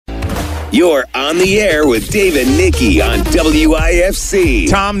You're on the air with Dave and Nikki on WIFC.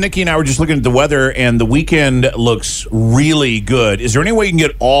 Tom, Nikki, and I were just looking at the weather, and the weekend looks really good. Is there any way you can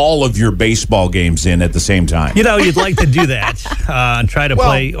get all of your baseball games in at the same time? You know, you'd like to do that and try to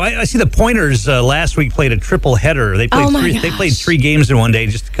play. I see the Pointers last week played a triple header. They played 3 games in one day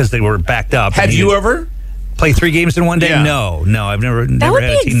just because they were backed up. Have you ever play 3 games in one day? Yeah. No, I've never That had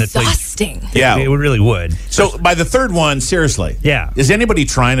a team that played. exhausting. Yeah. It really would. So by the third one, seriously. Yeah. Is anybody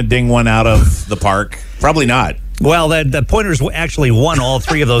trying to ding one out of the park? Probably not. Well, the Pointers actually won all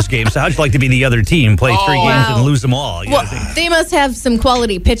 3 of those games. So how'd you like to be the other team, play 3 games and lose them all? Well, they must have some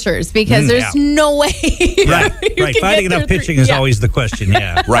quality pitchers because there's no way. Right. Finding enough pitching is always the question,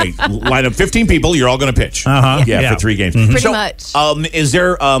 yeah. Right. Line up 15 people, you're all going to pitch. Yeah. For 3 games. Pretty much. Is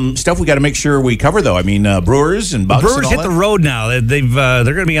there stuff we got to make sure we cover, though? I mean, Brewers and Bucks Brewers and all hit that? the road now. They're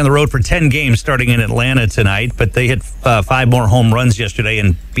going to be on the road for 10 games starting in Atlanta tonight, but they hit 5 more home runs yesterday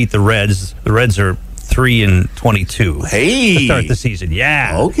and beat the Reds. The Reds are 3-22. Hey. To start the season.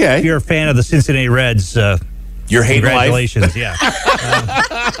 Yeah. Okay. If you're a fan of the Cincinnati Reds, Your hate life. congratulations. Yeah.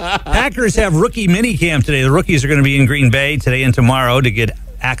 Packers have rookie minicamp today. The rookies are going to be in Green Bay today and tomorrow to get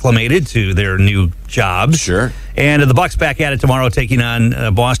acclimated to their new jobs. Sure. And the Bucks back at it tomorrow, taking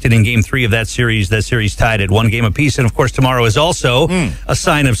on Boston in Game 3 of that series. That series tied at 1 game apiece. And of course, tomorrow is also a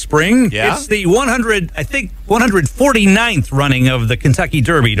sign of spring. Yeah. It's the 149th running of the Kentucky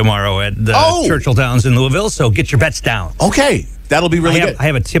Derby tomorrow at Churchill Downs in Louisville. So get your bets down. Okay. That'll be really good. I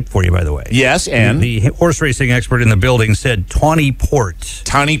have a tip for you, by the way. Yes, and? The horse racing expert in the building said Tawny Port.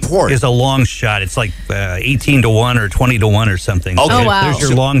 Tawny Port Is a long shot. It's like 18-1 or 20-1 or something. Okay. Oh, wow. There's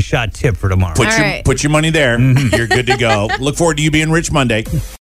your long shot tip for tomorrow. Put your money there. You're good to go. Look forward to you being rich Monday.